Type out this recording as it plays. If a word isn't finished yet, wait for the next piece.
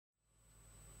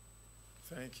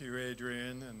Thank you,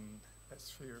 Adrian and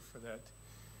Sphere, for that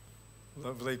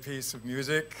lovely piece of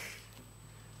music.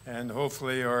 And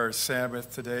hopefully our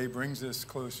Sabbath today brings us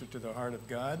closer to the heart of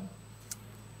God.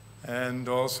 And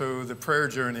also the prayer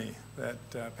journey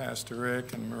that Pastor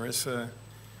Rick and Marissa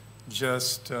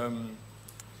just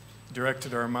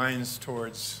directed our minds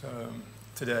towards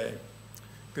today.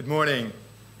 Good morning,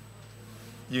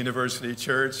 University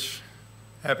Church.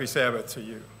 Happy Sabbath to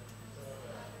you.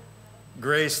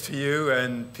 Grace to you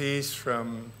and peace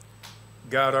from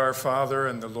God our Father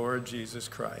and the Lord Jesus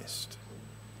Christ.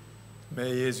 May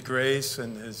his grace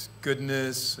and his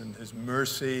goodness and his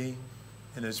mercy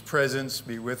and his presence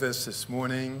be with us this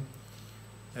morning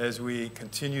as we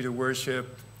continue to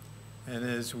worship and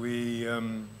as we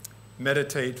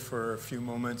meditate for a few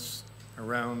moments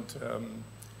around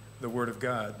the Word of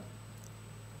God.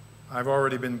 I've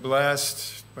already been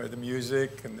blessed by the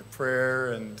music and the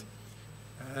prayer and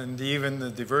even the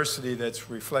diversity that's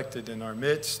reflected in our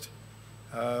midst.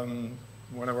 One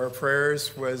of our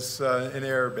prayers was in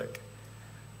Arabic.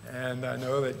 And I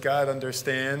know that God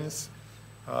understands,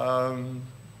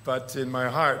 but in my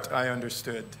heart I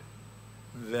understood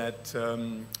that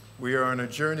we are on a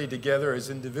journey together as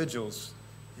individuals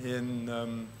in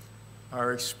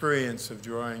our experience of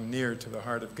drawing near to the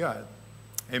heart of God.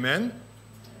 Amen?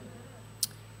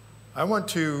 I want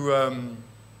to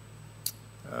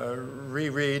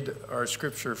reread our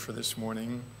scripture for this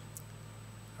morning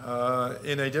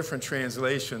in a different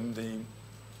translation, the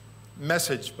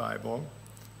Message Bible.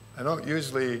 I don't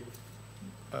usually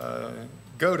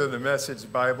go to the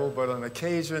Message Bible, but on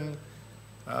occasion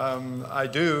I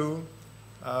do,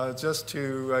 just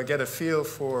to get a feel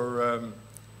for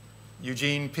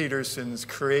Eugene Peterson's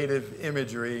creative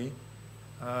imagery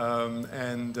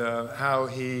and how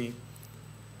he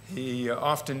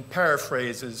often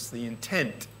paraphrases the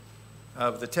intent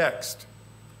of the text.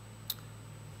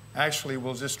 Actually,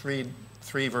 we'll just read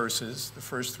three verses, the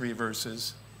first three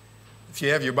verses. If you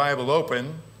have your Bible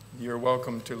open, you're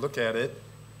welcome to look at it.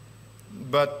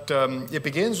 But it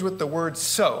begins with the word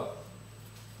so.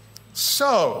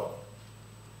 So,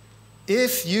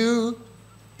 if you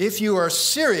are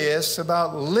serious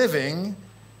about living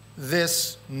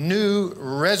this new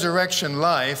resurrection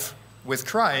life with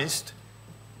Christ,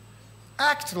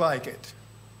 act like it.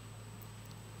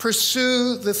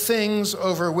 Pursue the things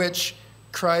over which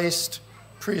Christ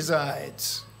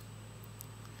presides.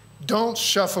 Don't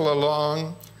shuffle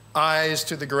along, eyes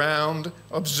to the ground,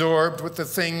 absorbed with the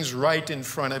things right in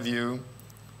front of you.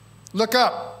 Look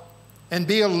up and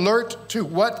be alert to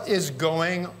what is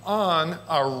going on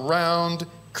around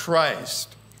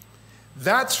Christ.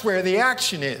 That's where the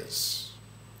action is.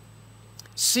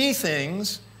 See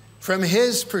things from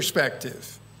his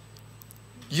perspective.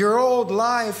 Your old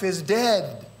life is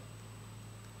dead.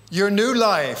 Your new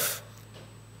life,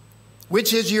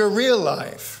 which is your real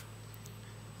life,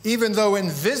 even though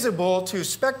invisible to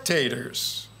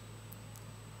spectators,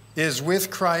 is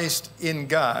with Christ in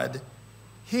God.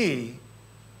 He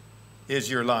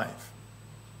is your life.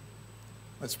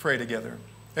 Let's pray together.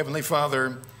 Heavenly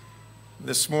Father,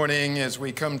 this morning as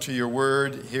we come to your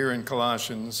word here in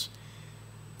Colossians,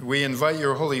 we invite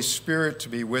your Holy Spirit to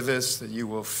be with us, that you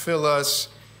will fill us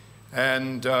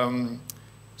and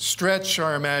stretch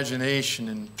our imagination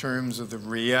in terms of the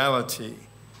reality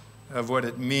of what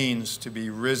it means to be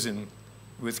risen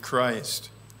with Christ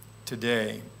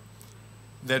today.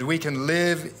 That we can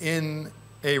live in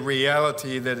a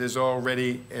reality that is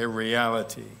already a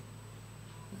reality.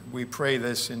 We pray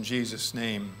this in Jesus'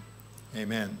 name.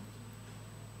 Amen.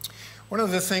 One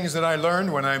of the things that I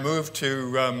learned when I moved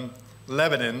to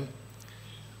Lebanon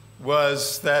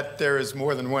was that there is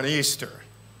more than one Easter.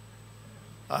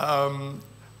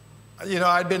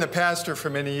 I'd been a pastor for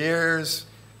many years,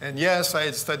 and yes, I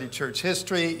had studied church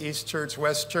history, East Church,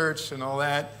 West Church, and all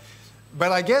that.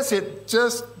 But I guess it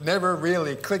just never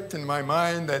really clicked in my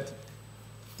mind that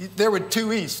there were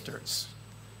two Easters.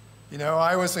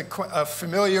 I was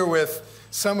familiar with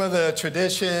some of the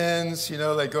traditions,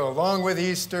 that go along with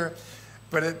Easter,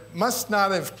 but it must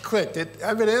not have clicked. It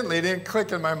evidently didn't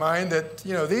click in my mind that,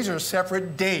 these are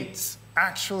separate dates,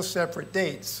 actual separate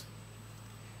dates,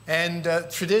 and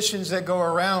traditions that go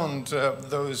around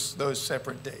those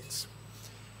separate dates.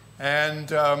 And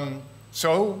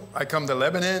so I come to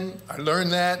Lebanon, I learn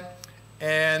that,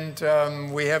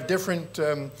 and we have different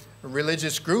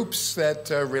religious groups that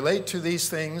relate to these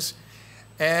things.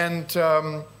 And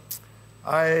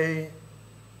I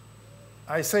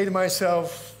say to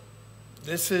myself,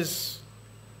 this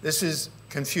is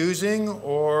confusing,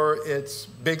 or it's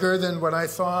bigger than what I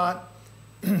thought,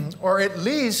 or at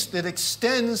least it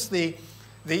extends the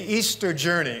Easter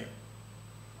journey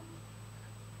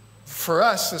for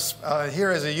us here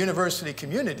as a university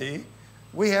community,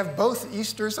 we have both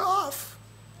Easters off.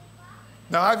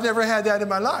 Now, I've never had that in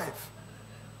my life,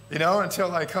 you know,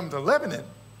 until I come to Lebanon.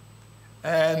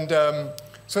 And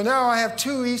so now I have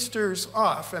 2 Easters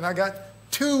off, and I got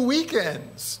 2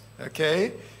 weekends,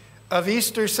 okay, of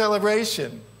Easter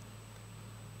celebration.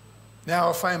 Now,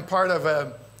 if I'm part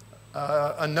of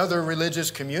another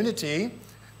religious community,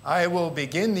 I will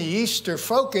begin the Easter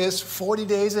focus 40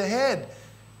 days ahead,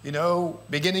 you know,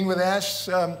 beginning with Ash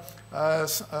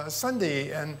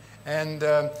Sunday and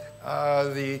the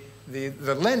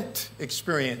Lent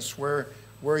experience where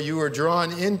you are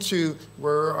drawn into,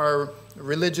 where our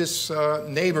religious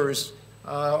neighbors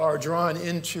are drawn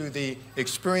into the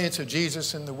experience of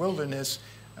Jesus in the wilderness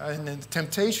and the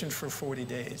temptation for 40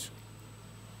 days.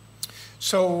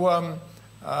 So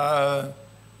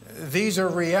these are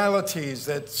realities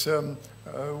that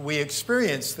we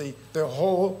experience. The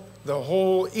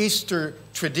whole Easter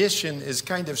tradition is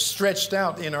kind of stretched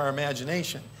out in our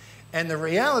imagination. And the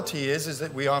reality is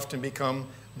that we often become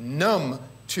numb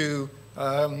to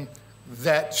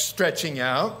that stretching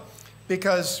out,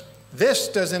 because this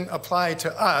doesn't apply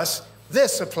to us,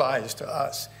 this applies to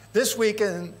us. This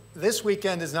weekend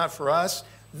is not for us,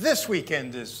 this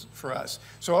weekend is for us.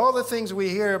 So all the things we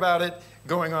hear about it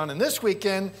going on in this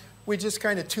weekend, we just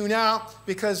kind of tune out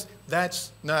because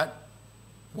that's not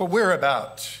what we're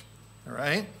about, all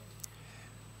right?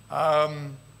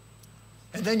 And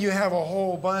then you have a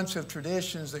whole bunch of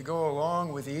traditions that go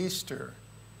along with Easter.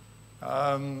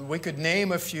 We could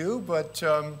name a few, but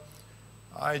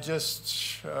I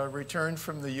just returned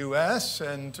from the U.S.,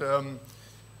 and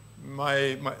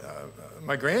my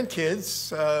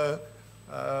grandkids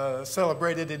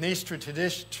celebrated an Easter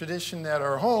tradition at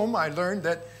our home. I learned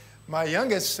that my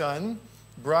youngest son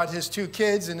brought his 2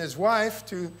 kids and his wife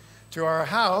to our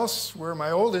house where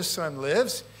my oldest son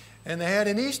lives, and they had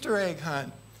an Easter egg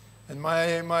hunt. And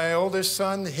my oldest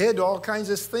son hid all kinds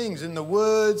of things in the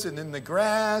woods and in the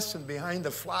grass and behind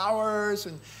the flowers,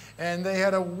 and they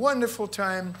had a wonderful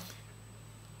time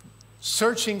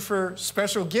searching for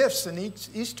special gifts and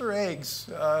Easter eggs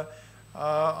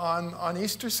on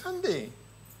Easter Sunday.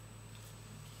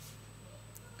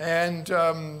 And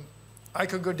I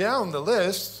could go down the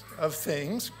list of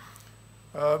things.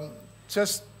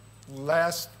 Just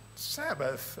last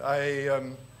Sabbath,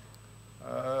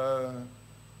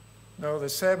 no, the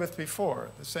Sabbath before,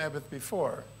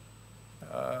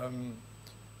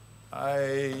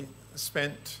 I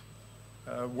spent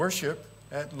worship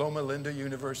at Loma Linda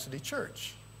University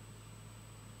Church,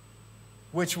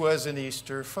 which was an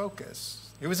Easter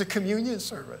focus. It was a communion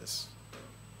service.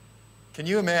 Can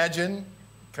you imagine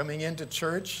coming into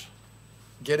church,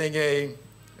 getting a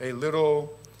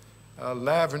little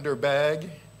lavender bag,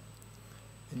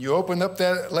 and you open up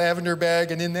that lavender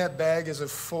bag, and in that bag is a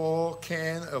full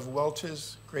can of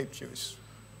Welch's grape juice.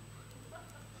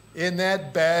 In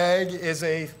that bag is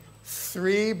a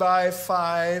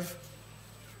 3x5,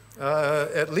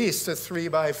 at least a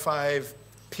 3x5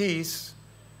 piece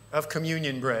of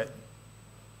communion bread.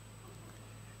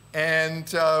 And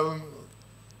the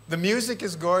music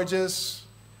is gorgeous,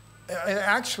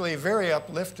 actually very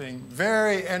uplifting,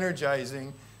 very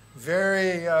energizing,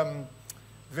 very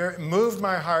moved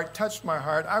my heart, touched my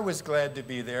heart. I was glad to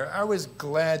be there. I was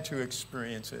glad to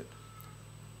experience it.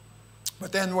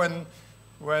 But then when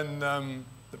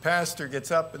the pastor gets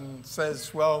up and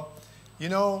says, well, you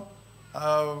know,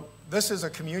 this is a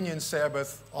communion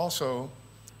Sabbath also.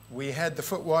 We had the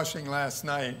foot washing last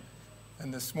night,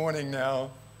 and this morning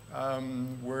now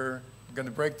we're going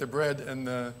to break the bread and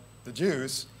the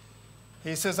juice.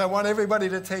 He says, I want everybody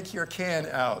to take your can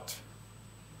out,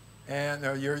 and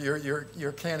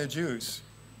your can of juice.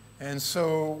 And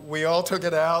so we all took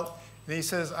it out, and he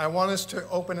says, I want us to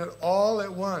open it all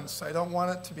at once. I don't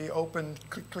want it to be opened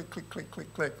click, click, click, click,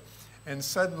 click, click. And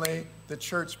suddenly the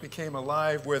church became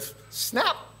alive with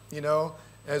snap, you know,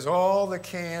 as all the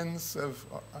cans of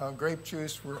grape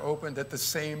juice were opened at the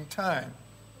same time.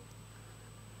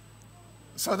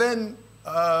 So then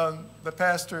the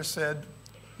pastor said,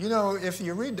 you know, if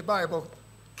you read the Bible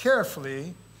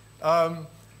carefully, the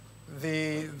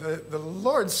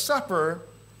Lord's Supper,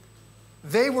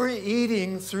 they were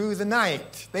eating through the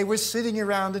night. They were sitting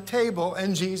around a table,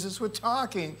 and Jesus was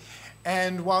talking.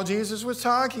 And while Jesus was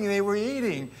talking, they were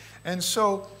eating. And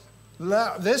so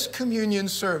this communion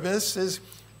service is,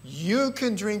 you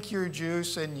can drink your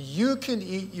juice and you can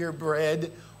eat your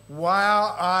bread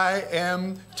while I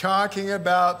am talking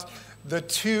about the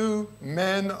 2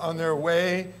 men on their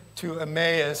way to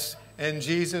Emmaus and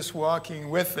Jesus walking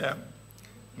with them.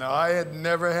 Now, I had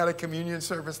never had a communion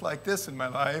service like this in my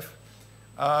life,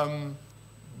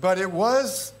 But it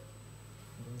was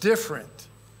different,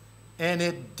 and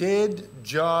it did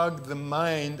jog the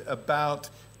mind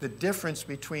about the difference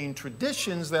between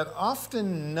traditions that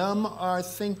often numb our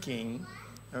thinking,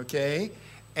 okay,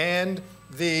 and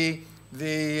the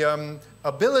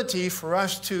ability for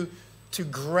us to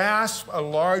grasp a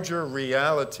larger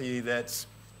reality that's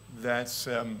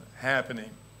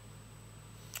happening.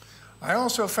 I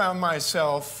also found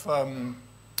myself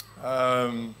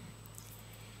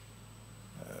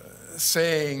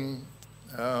saying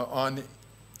on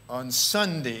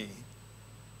Sunday,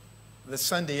 the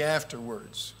Sunday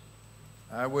afterwards,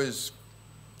 I was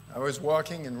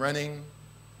walking and running,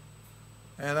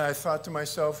 and I thought to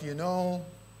myself, you know,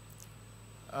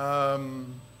 I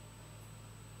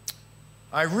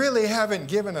really haven't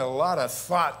given a lot of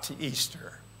thought to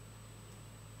Easter.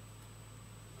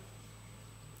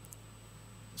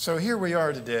 So here we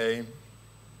are today.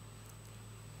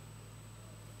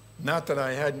 Not that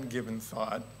I hadn't given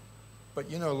thought,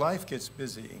 but you know, life gets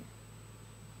busy.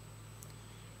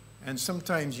 And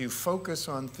sometimes you focus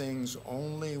on things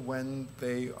only when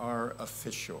they are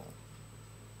official.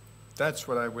 That's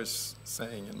what I was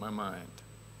saying in my mind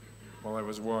while I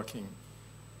was walking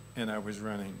and I was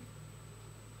running.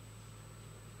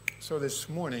 So this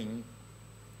morning,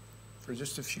 for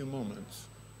just a few moments,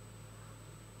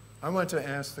 I want to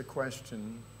ask the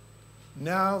question,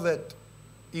 now that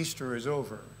Easter is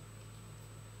over,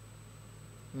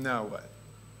 now what?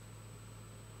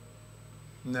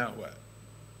 Now what?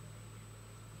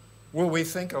 Will we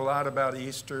think a lot about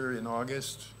Easter in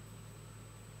August?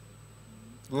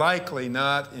 Likely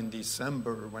not in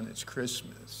December when it's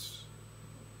Christmas.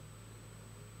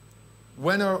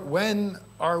 When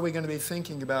are we going to be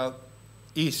thinking about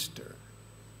Easter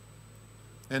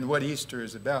and what Easter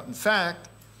is about? In fact,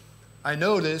 I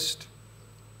noticed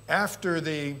after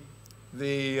the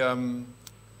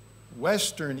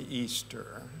Western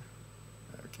Easter,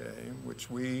 okay, which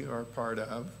we are part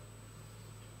of,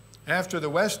 after the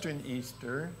Western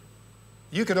Easter,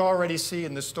 you could already see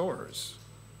in the stores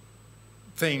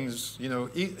things, you know,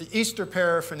 Easter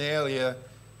paraphernalia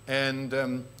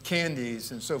and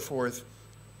candies and so forth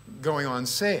going on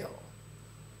sale.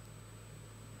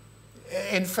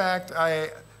 In fact,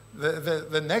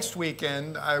 the next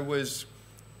weekend I was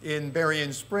in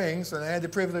Berrien Springs, and I had the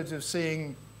privilege of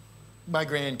seeing my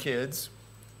grandkids,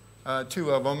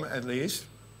 2 of them at least.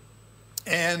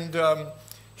 And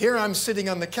here I'm sitting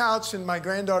on the couch, and my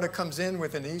granddaughter comes in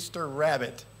with an Easter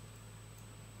rabbit.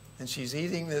 And she's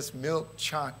eating this milk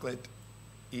chocolate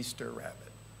Easter rabbit.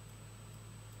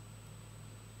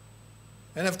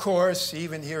 And of course,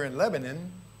 even here in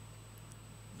Lebanon,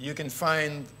 you can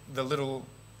find the little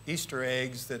Easter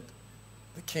eggs that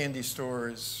the candy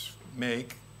stores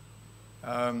make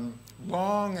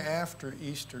long after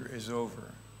Easter is over.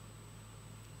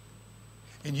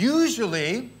 And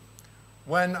usually,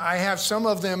 when I have some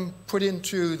of them put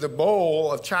into the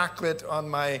bowl of chocolate on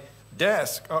my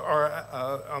desk or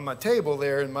on my table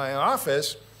there in my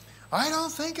office, I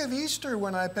don't think of Easter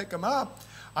when I pick them up.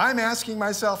 I'm asking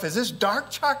myself, is this dark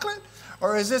chocolate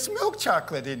or is this milk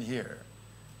chocolate in here?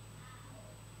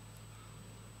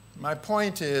 My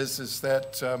point is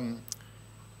that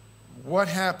what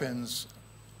happens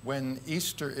when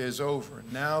Easter is over?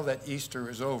 Now that Easter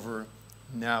is over,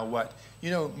 now what?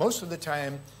 You know, most of the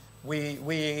time we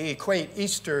equate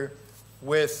Easter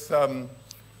with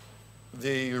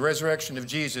the resurrection of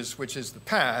Jesus, which is the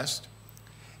past,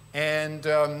 and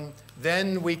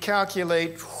then we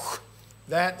calculate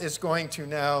that is going to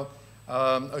now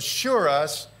assure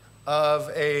us of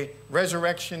a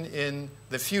resurrection in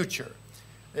the future.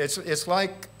 It's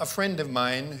like a friend of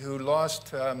mine who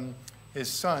lost his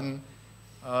son,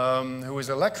 who was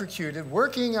electrocuted,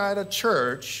 working at a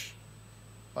church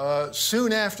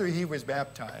soon after he was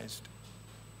baptized.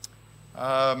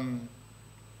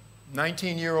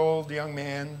 19-year-old young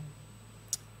man.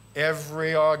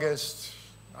 Every August,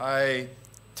 I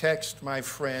text my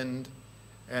friend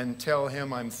and tell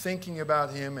him I'm thinking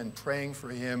about him and praying for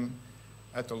him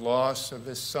at the loss of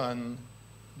his son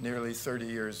nearly 30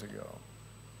 years ago.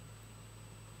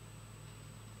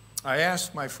 I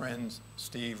asked my friend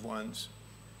Steve once,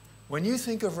 when you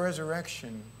think of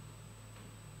resurrection,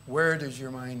 where does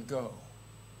your mind go?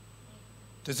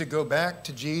 Does it go back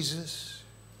to Jesus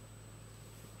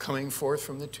coming forth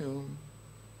from the tomb?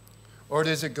 Or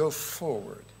does it go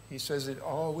forward? He says it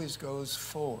always goes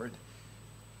forward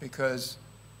because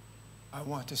I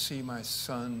want to see my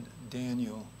son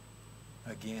Daniel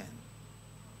again.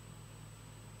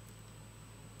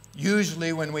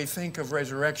 Usually when we think of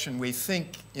resurrection, we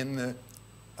think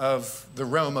of the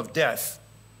realm of death,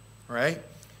 right?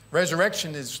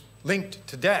 Resurrection is linked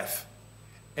to death.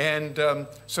 And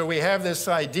so we have this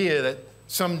idea that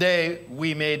someday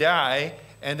we may die,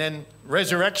 and then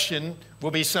resurrection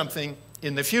will be something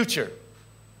in the future.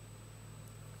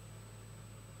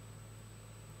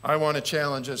 I want to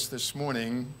challenge us this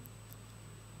morning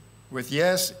with,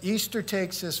 yes, Easter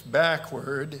takes us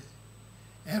backward,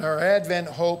 and our Advent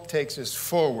hope takes us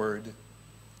forward.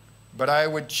 But I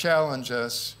would challenge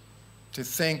us to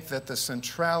think that the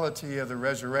centrality of the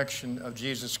resurrection of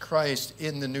Jesus Christ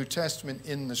in the New Testament,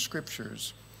 in the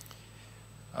Scriptures,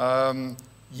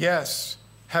 yes,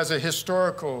 has a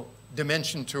historical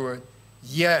dimension to it.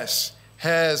 Yes,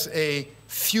 has a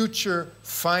future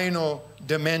final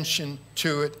dimension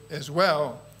to it as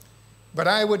well. But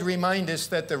I would remind us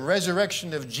that the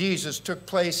resurrection of Jesus took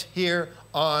place here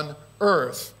on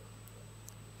earth.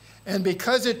 And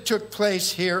because it took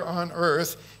place here on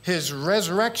earth, his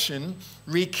resurrection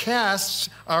recasts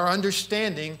our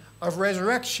understanding of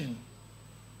resurrection.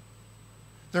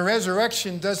 The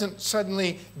resurrection doesn't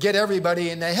suddenly get everybody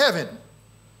into heaven,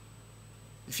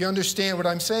 if you understand what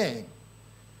I'm saying.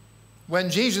 When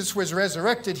Jesus was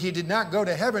resurrected, he did not go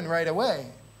to heaven right away.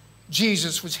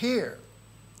 Jesus was here.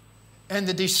 And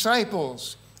the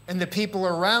disciples and the people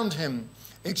around him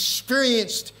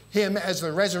experienced him as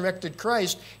the resurrected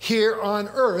Christ here on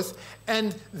earth.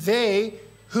 And they,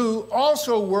 who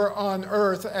also were on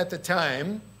earth at the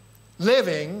time,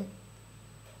 living,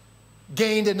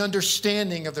 gained an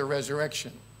understanding of the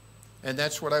resurrection. And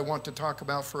that's what I want to talk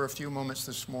about for a few moments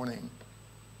this morning.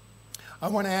 I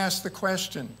want to ask the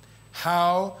question,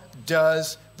 how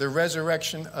does the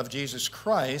resurrection of Jesus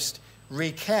Christ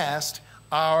recast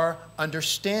our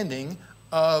understanding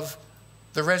of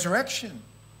the resurrection?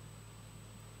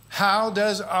 How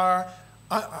does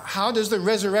the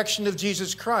resurrection of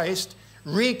Jesus Christ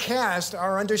recast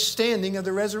our understanding of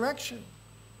the resurrection?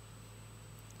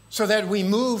 So that we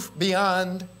move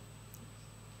beyond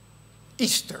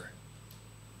Easter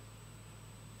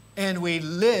and we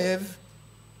live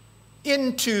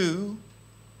into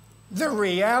the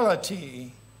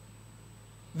reality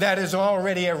that is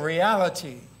already a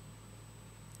reality,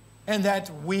 and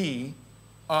that we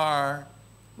are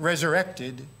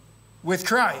resurrected with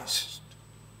Christ.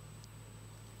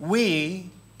 We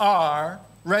are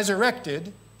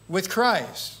resurrected with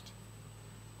Christ.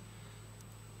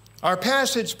 Our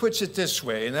passage puts it this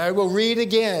way, and I will read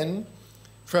again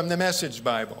from the Message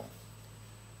Bible.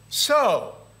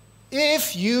 So,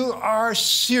 if you are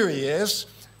serious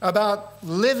about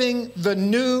living the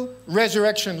new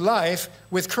resurrection life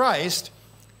with Christ,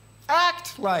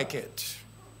 act like it.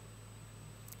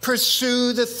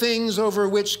 Pursue the things over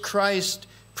which Christ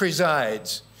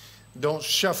presides. Don't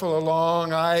shuffle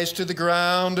along, eyes to the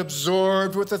ground,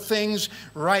 absorbed with the things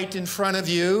right in front of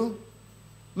you.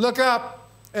 Look up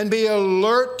and be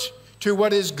alert to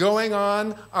what is going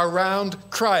on around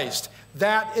Christ.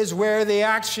 That is where the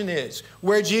action is,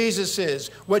 where Jesus is,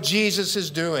 what Jesus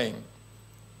is doing.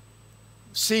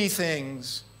 See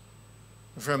things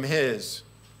from his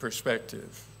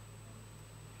perspective.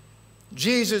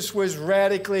 Jesus was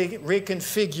radically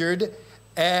reconfigured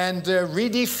and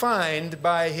redefined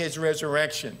by his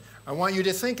resurrection. I want you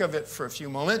to think of it for a few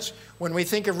moments. When we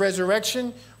think of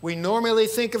resurrection, we normally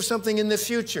think of something in the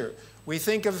future. We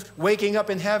think of waking up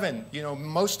in heaven. You know,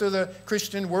 most of the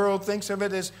Christian world thinks of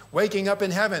it as waking up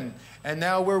in heaven, and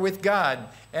now we're with God,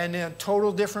 and in a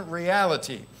total different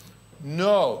reality.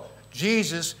 No,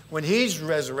 Jesus, when he's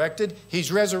resurrected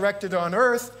on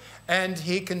earth, and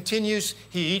he continues,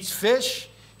 he eats fish,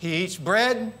 he eats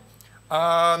bread.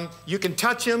 You can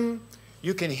touch him,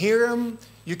 you can hear him,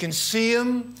 you can see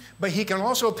him, but he can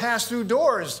also pass through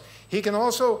doors. He can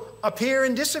also appear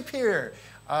and disappear.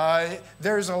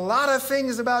 There's a lot of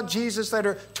things about Jesus that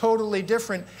are totally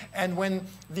different. And when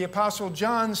the Apostle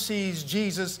John sees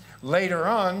Jesus later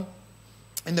on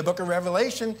in the book of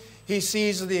Revelation, he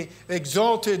sees the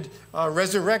exalted,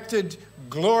 resurrected,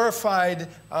 glorified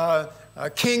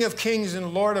King of kings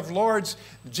and Lord of lords.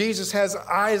 Jesus has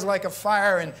eyes like a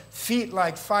fire and feet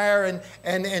like fire,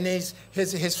 and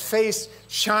his face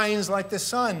shines like the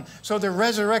sun. So the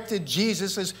resurrected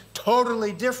Jesus is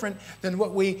totally different than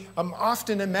what we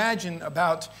often imagine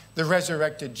about the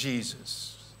resurrected Jesus.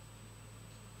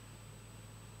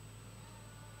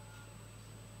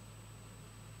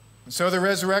 So the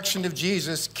resurrection of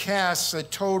Jesus casts a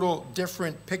total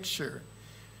different picture.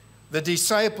 The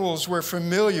disciples were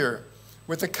familiar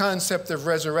with the concept of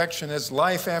resurrection as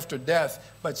life after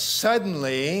death, but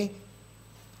suddenly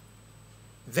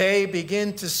they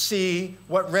begin to see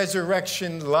what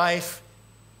resurrection life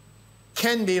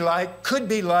can be like, could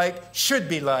be like, should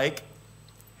be like,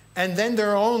 and then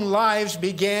their own lives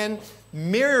began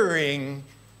mirroring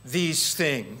these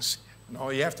things. And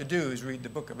all you have to do is read the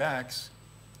book of Acts.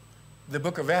 The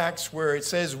book of Acts, where it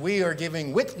says we are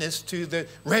giving witness to the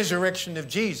resurrection of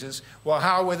Jesus. Well,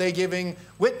 how were they giving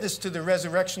witness to the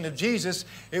resurrection of Jesus?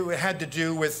 It had to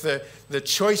do with the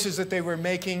choices that they were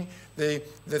making, the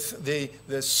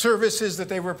services that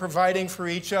they were providing for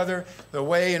each other, the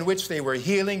way in which they were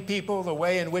healing people, the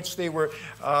way in which they were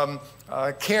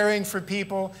caring for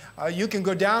people. You can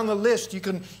go down the list. You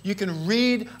can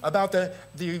read about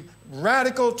the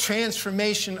radical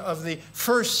transformation of the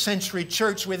first century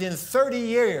church within 30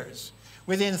 years.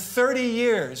 Within 30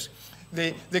 years,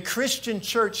 the Christian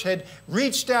church had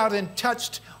reached out and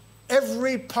touched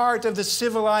every part of the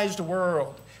civilized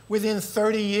world within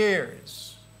 30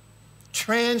 years,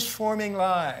 transforming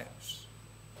lives.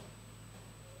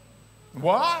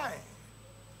 Why?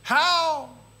 How?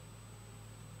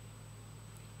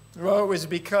 Well, it was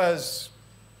because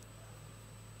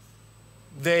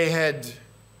they had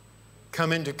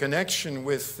come into connection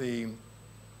with the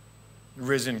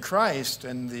risen Christ,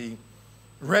 and the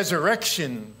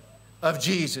resurrection of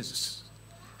Jesus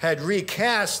had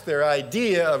recast their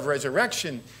idea of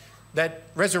resurrection, that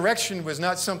resurrection was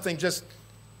not something just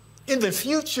in the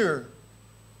future,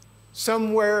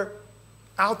 somewhere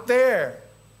out there.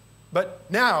 But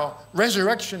now,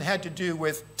 resurrection had to do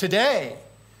with today.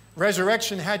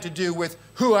 Resurrection had to do with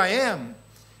who I am.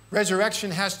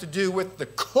 Resurrection has to do with the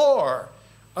core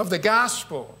of the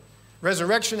gospel.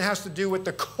 Resurrection has to do with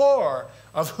the core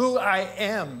of who I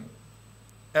am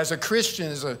as a Christian,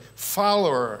 as a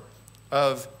follower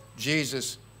of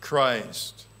Jesus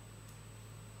Christ.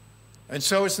 And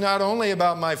so it's not only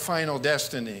about my final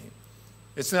destiny.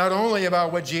 It's not only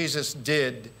about what Jesus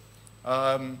did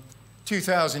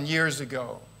 2,000 years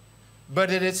ago, but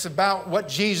it's about what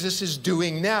Jesus is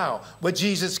doing now, what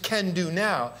Jesus can do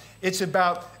now. It's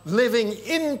about living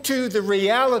into the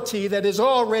reality that is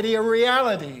already a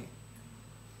reality.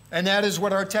 And that is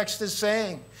what our text is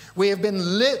saying. We have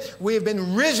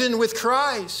been risen with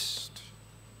Christ.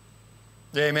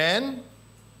 Amen?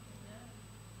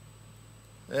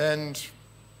 And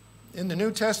in the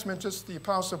New Testament, just the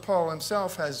Apostle Paul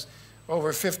himself has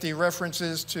over 50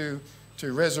 references to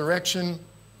resurrection.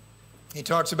 He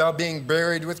talks about being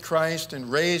buried with Christ and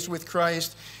raised with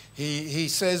Christ. He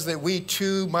says that we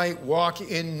too might walk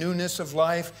in newness of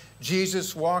life.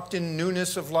 Jesus walked in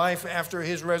newness of life after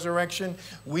his resurrection.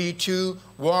 We too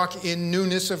walk in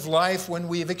newness of life when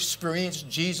we have experienced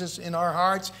Jesus in our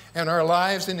hearts and our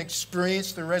lives and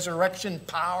experienced the resurrection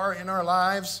power in our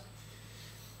lives.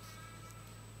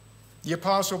 The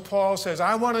Apostle Paul says,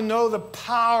 I want to know the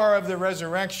power of the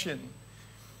resurrection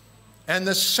and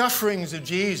the sufferings of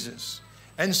Jesus.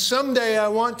 And someday I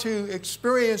want to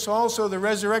experience also the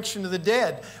resurrection of the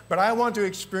dead. But I want to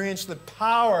experience the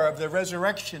power of the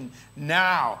resurrection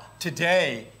now,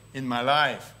 today, in my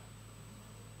life.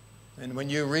 And when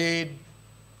you read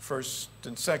 1st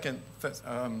and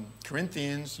 2nd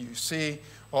Corinthians, you see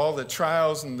all the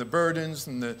trials and the burdens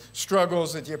and the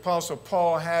struggles that the Apostle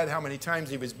Paul had, how many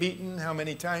times he was beaten, how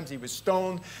many times he was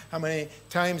stoned, how many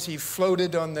times he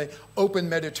floated on the open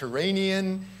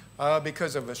Mediterranean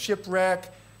because of a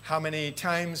shipwreck, how many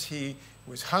times he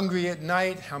was hungry at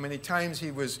night, how many times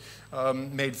he was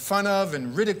made fun of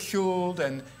and ridiculed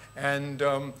and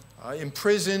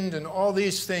imprisoned and all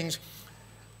these things.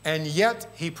 And yet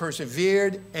he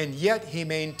persevered, and yet he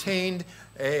maintained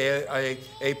a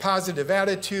positive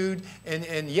attitude,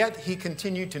 and yet he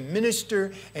continued to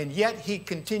minister, and yet he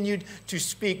continued to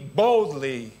speak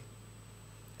boldly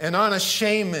and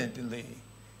unashamedly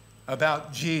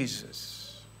about Jesus.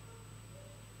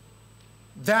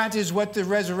 That is what the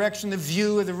resurrection, the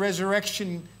view of the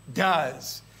resurrection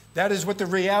does. That is what the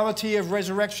reality of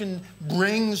resurrection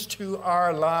brings to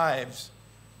our lives.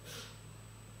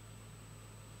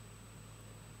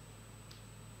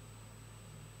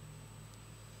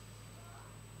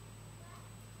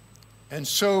 And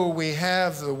so we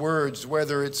have the words,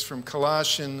 whether it's from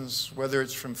Colossians, whether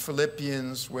it's from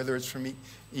Philippians, whether it's from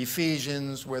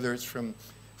Ephesians, whether it's from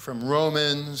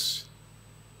Romans.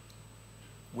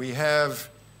 We have,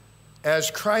 as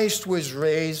Christ was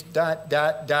raised, ...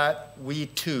 we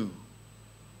too.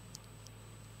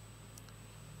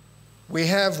 We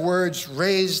have words,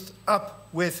 raised up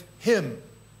with him,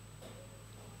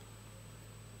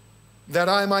 that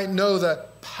I might know the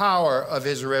power of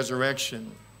his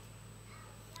resurrection.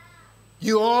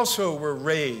 You also were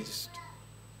raised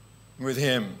with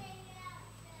him.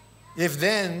 If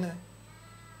then,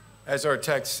 as our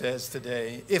text says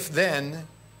today, if then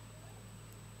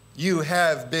you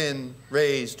have been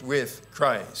raised with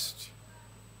Christ.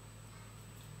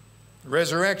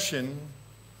 Resurrection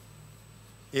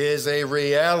is a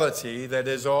reality that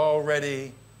is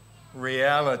already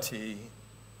reality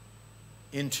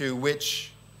into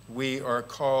which we are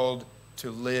called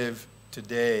to live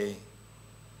today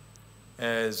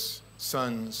as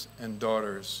sons and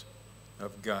daughters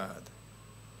of God.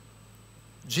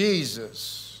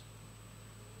 Jesus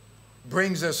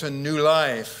brings us a new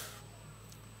life,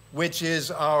 which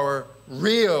is our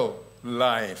real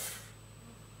life.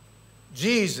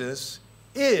 Jesus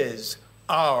is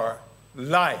our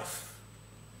life.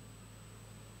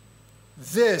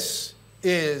 This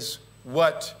is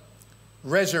what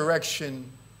resurrection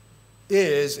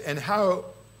is and how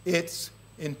it's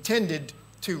intended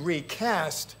to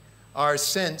recast our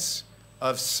sense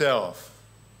of self.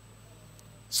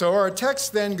 So our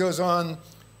text then goes on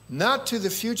not to the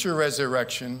future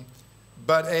resurrection,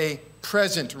 but a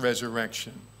present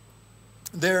resurrection.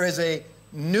 There is a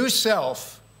new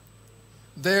self.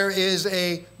 There is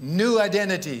a new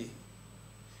identity.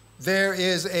 There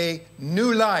is a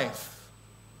new life.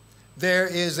 There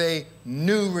is a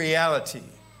new reality.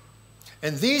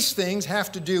 And these things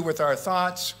have to do with our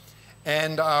thoughts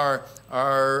and our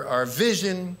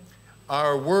vision,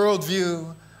 our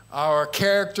worldview, our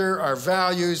character, our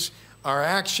values, our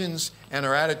actions, and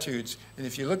our attitudes. And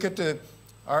if you look at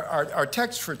our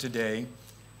text for today,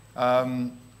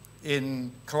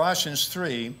 in Colossians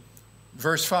 3,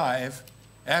 verse 5,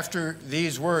 after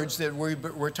these words that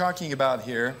we're talking about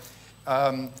here,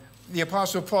 the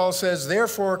Apostle Paul says,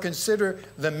 "Therefore consider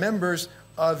the members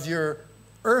of your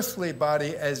earthly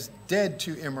body as dead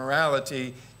to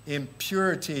immorality,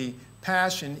 impurity,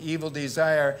 passion, evil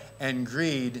desire, and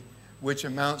greed, which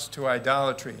amounts to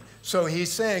idolatry." So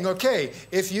he's saying, okay,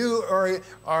 if you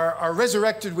are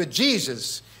resurrected with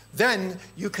Jesus, then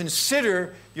you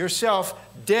consider yourself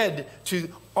dead to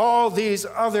all these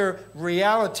other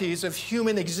realities of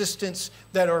human existence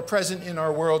that are present in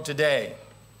our world today.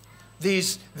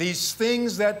 These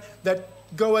things that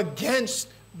go against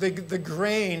the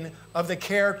grain of the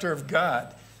character of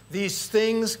God. These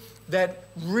things that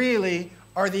really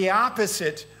are the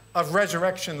opposite of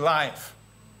resurrection life.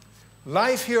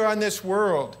 Life here on this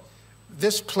world,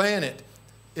 this planet,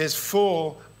 is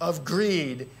full of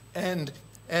greed and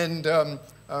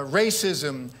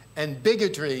racism and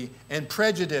bigotry and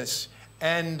prejudice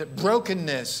and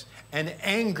brokenness and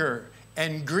anger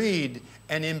and greed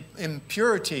and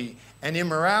impurity and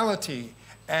immorality.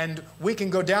 And we can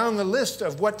go down the list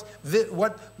of what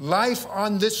life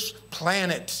on this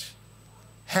planet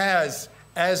has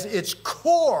as its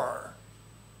core.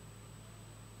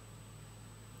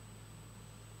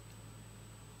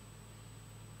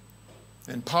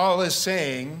 And Paul is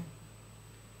saying,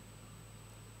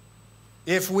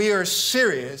 if we are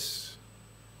serious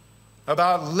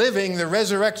about living the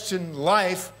resurrection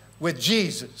life with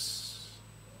Jesus,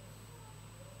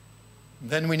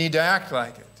 then we need to act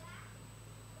like it.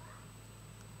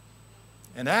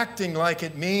 And acting like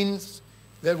it means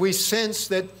that we sense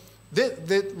that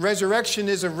resurrection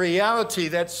is a reality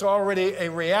that's already a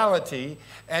reality,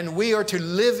 and we are to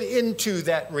live into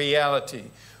that reality.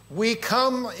 We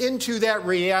come into that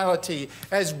reality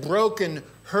as broken,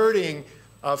 hurting,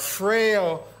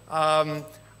 frail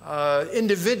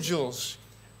individuals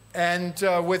and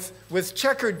with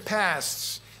checkered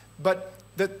pasts. But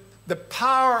the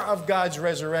power of God's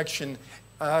resurrection,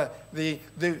 the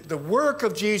work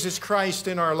of Jesus Christ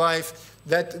in our life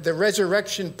that the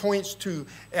resurrection points to,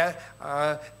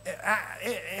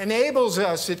 enables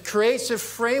us. It creates a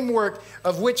framework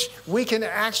of which we can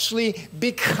actually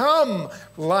become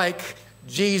like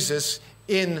Jesus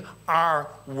in our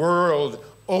world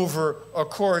over a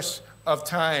course of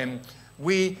time.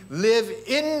 We live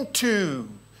into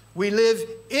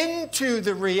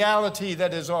the reality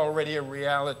that is already a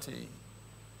reality.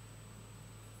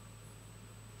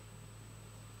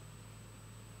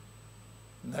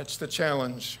 And that's the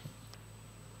challenge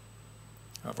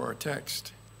of our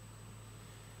text.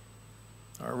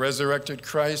 Our resurrected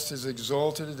Christ is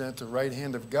exalted at the right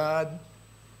hand of God,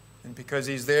 and because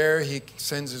he's there, he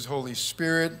sends his Holy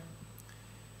Spirit.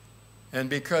 And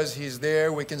because he's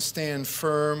there, we can stand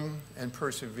firm and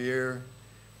persevere.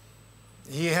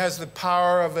 He has the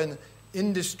power of an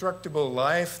indestructible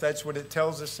life. That's what it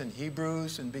tells us in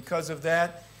Hebrews. And because of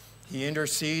that, he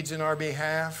intercedes in our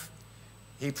behalf.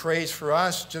 He prays for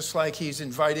us just like he's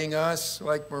inviting us,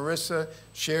 like Marissa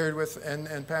shared with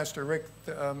and Pastor Rick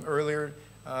earlier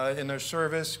in their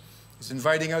service. He's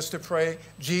inviting us to pray.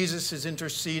 Jesus is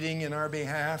interceding in our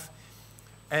behalf.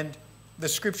 And the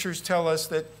scriptures tell us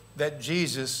that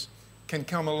Jesus can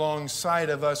come alongside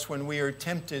of us when we are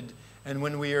tempted and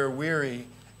when we are weary.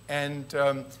 And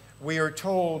we are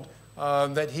told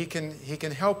that he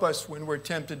can help us when we're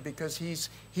tempted, because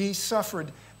he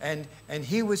suffered and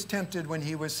he was tempted when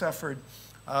he was suffered.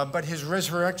 But his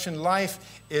resurrection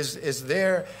life is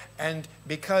there, and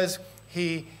because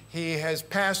he has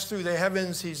passed through the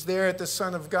heavens, he's there at the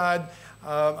Son of God,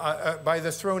 by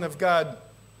the throne of God,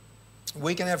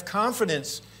 we can have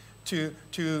confidence to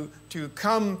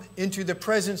come into the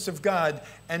presence of God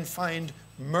and find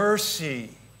mercy.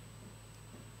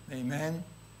 Amen.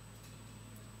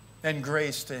 And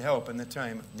grace to help in the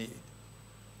time of need.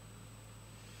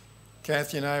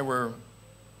 Kathy and I were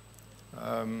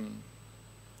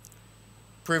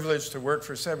privileged to work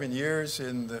for 7 years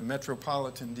in the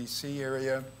metropolitan D.C.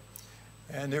 area,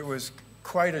 and it was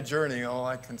quite a journey. All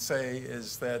I can say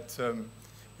is that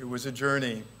it was a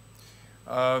journey.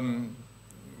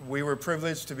 We were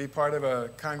privileged to be part of a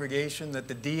congregation that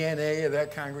the DNA of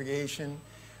that congregation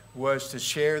was to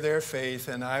share their faith,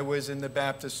 and I was in the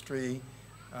baptistry.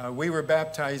 We were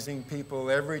baptizing people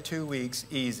every 2 weeks,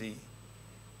 easy.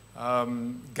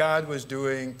 God was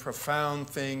doing profound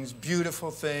things,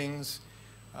 beautiful things.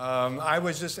 I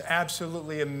was just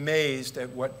absolutely amazed at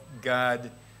what God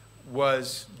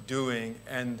was doing,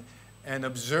 and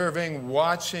observing,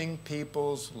 watching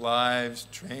people's lives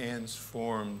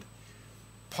transformed.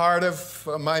 Part of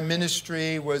my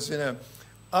ministry was in an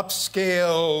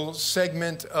upscale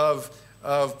segment of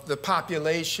the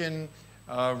population,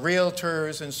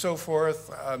 realtors and so forth.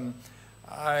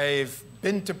 I've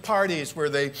been to parties where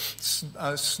they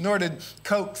snorted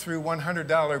Coke through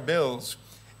 $100 bills.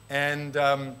 And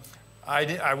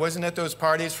I wasn't at those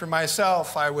parties for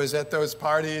myself. I was at those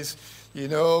parties, you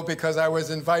know, because I was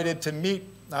invited to meet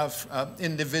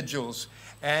individuals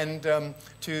and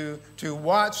to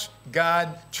watch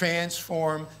God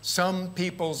transform some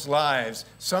people's lives,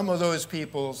 some of those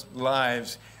people's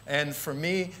lives. And for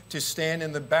me to stand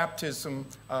in the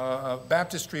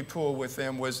baptistry pool with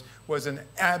them was an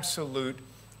absolute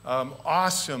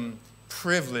awesome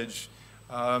privilege,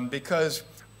 because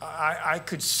I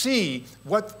could see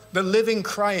what the living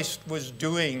Christ was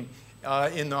doing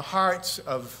in the hearts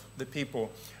of the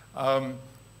people.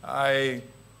 I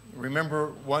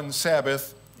remember one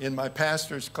Sabbath in my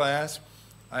pastor's class.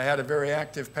 I had a very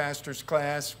active pastor's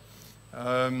class.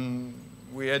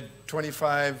 We had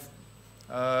 25,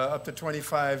 up to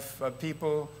 25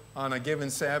 people on a given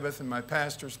Sabbath in my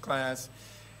pastor's class.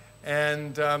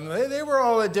 And they were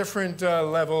all at different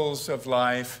levels of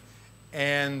life.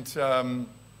 And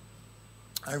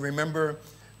I remember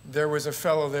there was a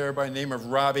fellow there by the name of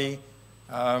Robbie.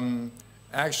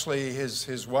 Actually,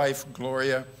 his wife,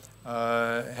 Gloria,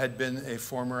 had been a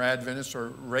former Adventist, or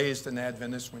raised an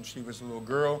Adventist when she was a little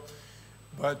girl.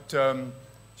 But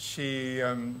she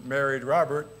married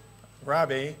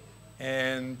Robbie,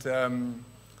 and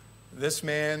this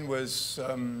man was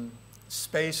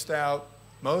spaced out.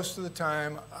 Most of the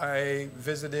time I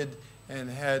visited and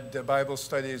had Bible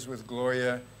studies with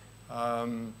Gloria,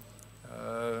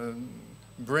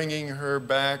 bringing her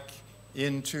back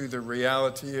into the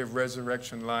reality of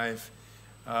resurrection life.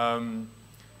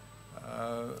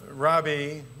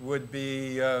 Robbie would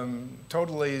be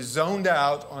totally zoned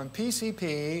out on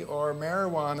PCP or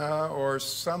marijuana or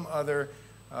some other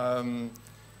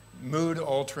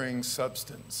mood-altering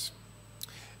substance.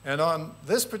 And on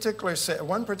this particular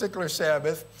one particular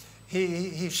Sabbath,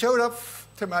 he showed up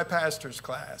to my pastor's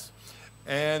class,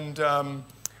 and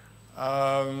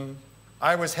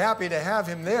I was happy to have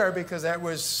him there because that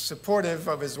was supportive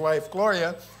of his wife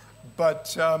Gloria,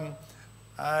 but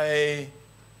I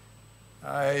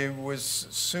was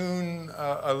soon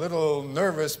a little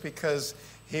nervous because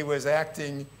he was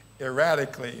acting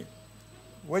erratically,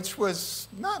 which was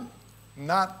not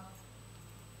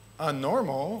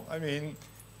unnormal. I mean,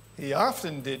 he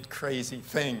often did crazy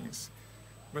things,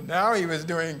 but now he was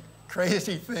doing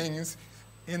crazy things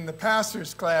in the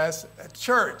pastor's class at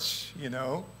church, you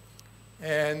know.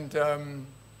 And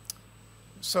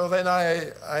so then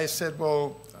I said,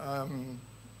 well,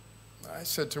 I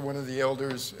said to one of the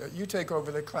elders, you take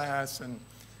over the class. And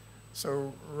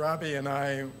so Robbie and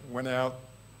I went out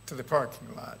to the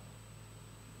parking lot.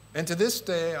 And to this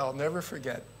day, I'll never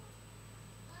forget,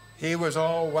 he was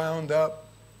all wound up,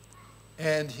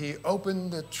 and he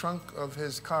opened the trunk of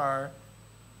his car,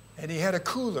 and he had a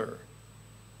cooler.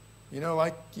 You know,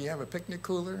 like you have a picnic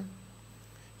cooler?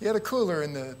 He had a cooler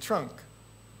in the trunk.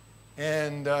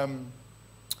 And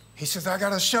he says, I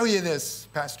got to show you this,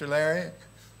 Pastor Larry.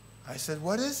 I said,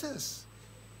 what is this?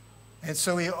 And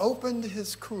so he opened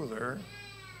his cooler,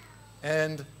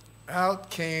 and out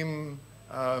came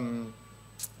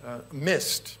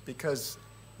mist, because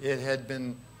it had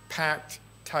been packed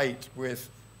tight with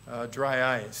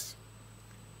dry ice.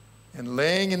 And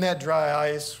laying in that dry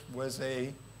ice was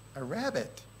a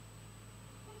rabbit.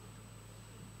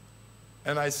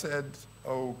 And I said,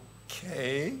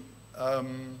 okay,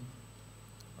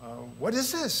 what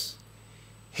is this?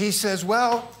 He says,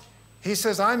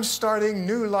 I'm starting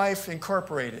New Life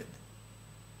Incorporated.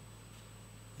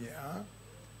 Yeah.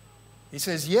 He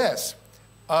says, yes,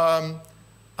 I'm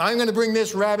going to bring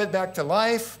this rabbit back to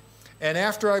life. And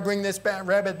after I bring this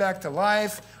rabbit back to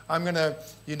life, I'm going to,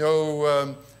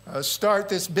 start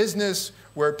this business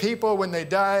where people, when they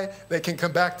die, they can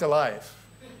come back to life.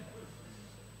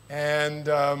 And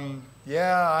I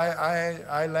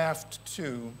laughed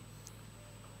too.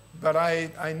 But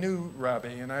I knew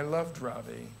Robbie, and I loved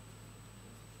Robbie.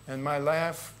 And my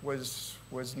laugh was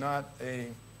not a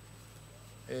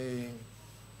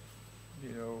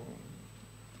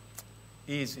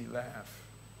easy laugh.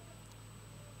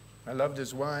 I loved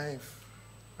his wife.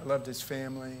 I loved his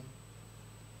family.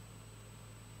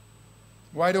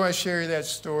 Why do I share that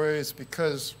story? It's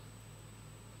because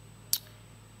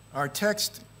our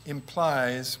text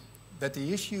implies that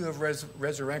the issue of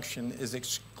resurrection is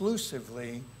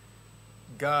exclusively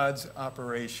God's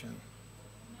operation.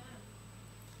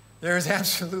 There is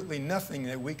absolutely nothing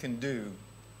that we can do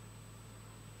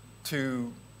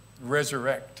to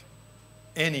resurrect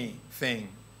anything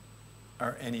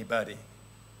or anybody.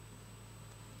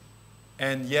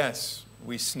 And yes,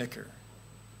 we snicker.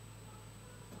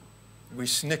 We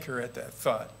snicker at that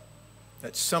thought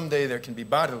that someday there can be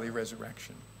bodily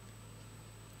resurrection.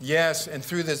 Yes, and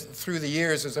through the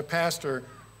years as a pastor,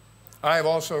 I've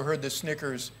also heard the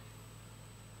snickers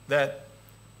that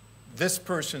this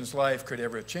person's life could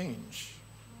ever change.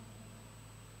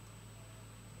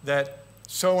 That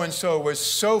so-and-so was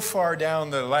so far down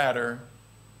the ladder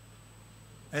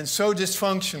and so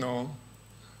dysfunctional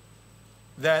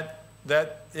that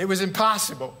it was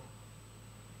impossible.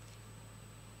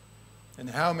 And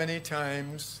how many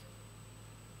times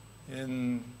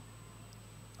in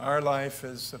our life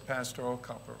as a pastoral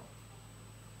couple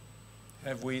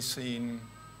have we seen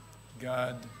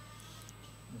God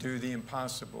do the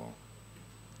impossible?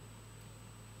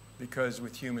 Because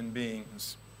with human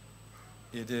beings,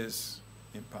 it is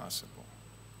impossible.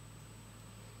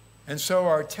 And so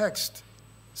our text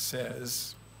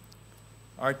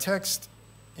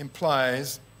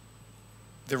implies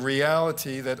the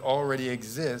reality that already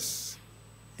exists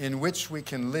in which we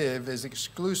can live is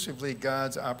exclusively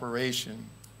God's operation.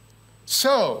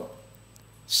 So,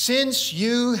 since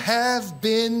you have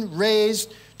been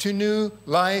raised to new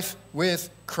life with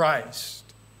Christ,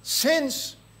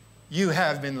 since you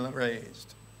have been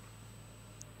raised.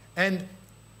 And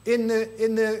in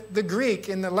the Greek,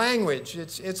 in the language,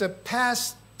 it's a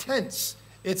past tense.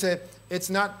 It's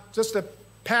not just a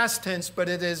past tense, but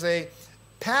it is a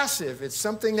passive. It's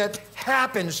something that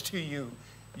happens to you.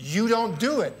 You don't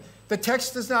do it. The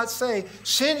text does not say,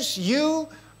 since you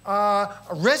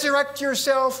resurrect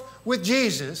yourself with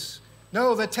Jesus.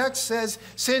 No, the text says,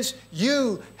 since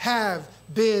you have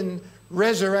been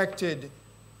resurrected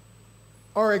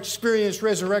or experienced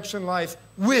resurrection life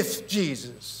with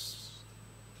Jesus.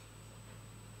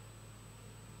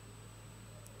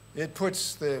 It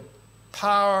puts the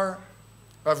power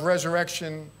of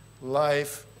resurrection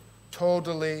life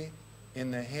totally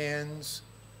in the hands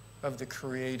of the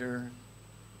Creator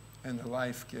and the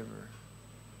life giver.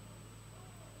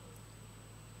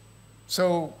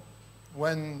 So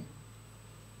when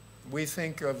we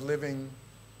think of living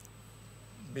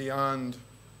beyond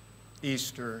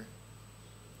Easter,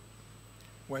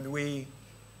 when we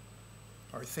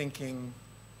are thinking,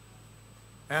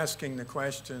 asking the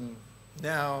question,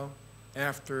 now,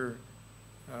 after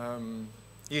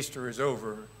Easter is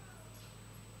over,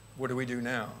 what do we do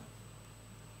now?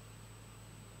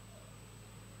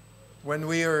 When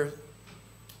we are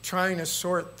trying to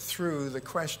sort through the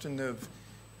question of,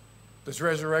 does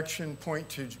resurrection point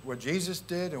to what Jesus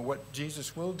did and what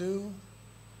Jesus will do?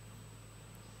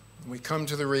 We come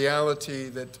to the reality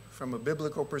that from a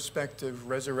biblical perspective,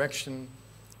 resurrection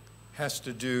has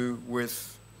to do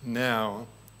with now.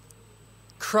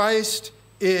 Christ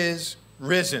is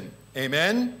risen.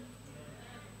 Amen?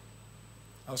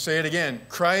 I'll say it again.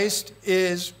 Christ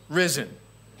is risen.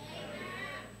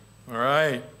 Amen. All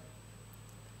right.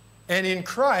 And in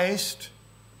Christ,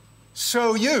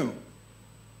 so you.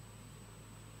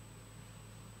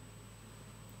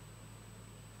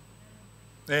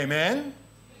 Amen? Amen?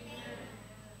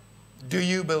 Do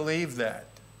you believe that?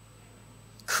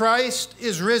 Christ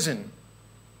is risen.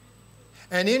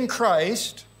 And in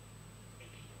Christ,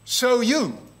 so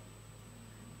you.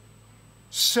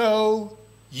 So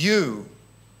you.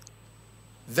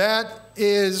 That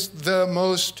is the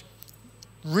most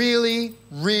really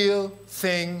real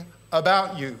thing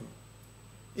about you.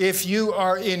 If you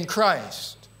are in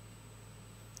Christ,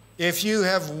 if you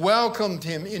have welcomed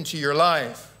him into your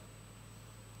life,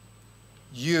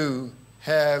 you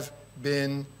have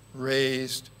been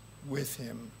raised with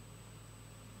him.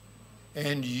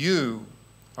 And you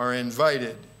are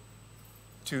invited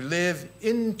to live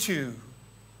into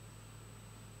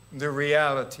the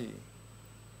reality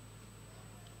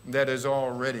that is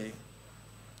already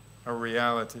a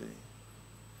reality.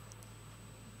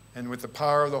 And with the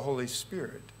power of the Holy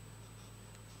Spirit,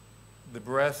 the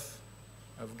breath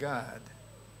of God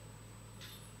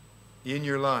in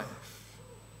your life,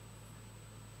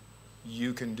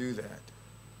 you can do that.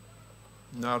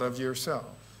 Not of yourself,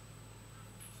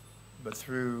 but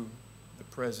through the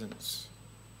presence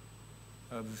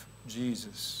of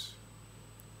Jesus,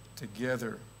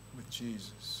 together with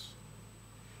Jesus.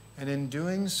 And in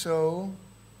doing so,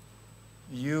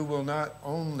 you will not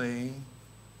only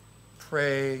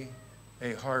pray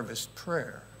a harvest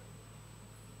prayer,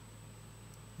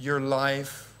 your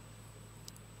life,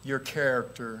 your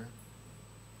character,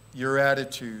 your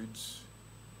attitudes,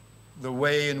 the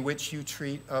way in which you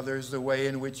treat others, the way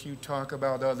in which you talk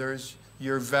about others,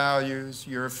 your values,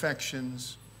 your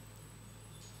affections,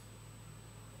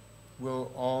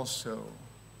 will also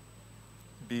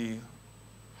be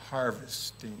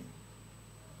harvesting,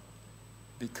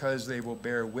 because they will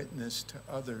bear witness to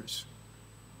others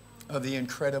of the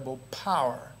incredible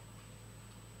power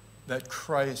that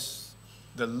Christ,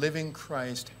 the living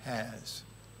Christ, has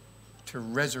to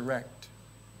resurrect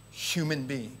human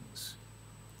beings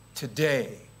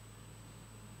today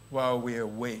while we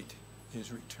await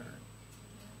his return.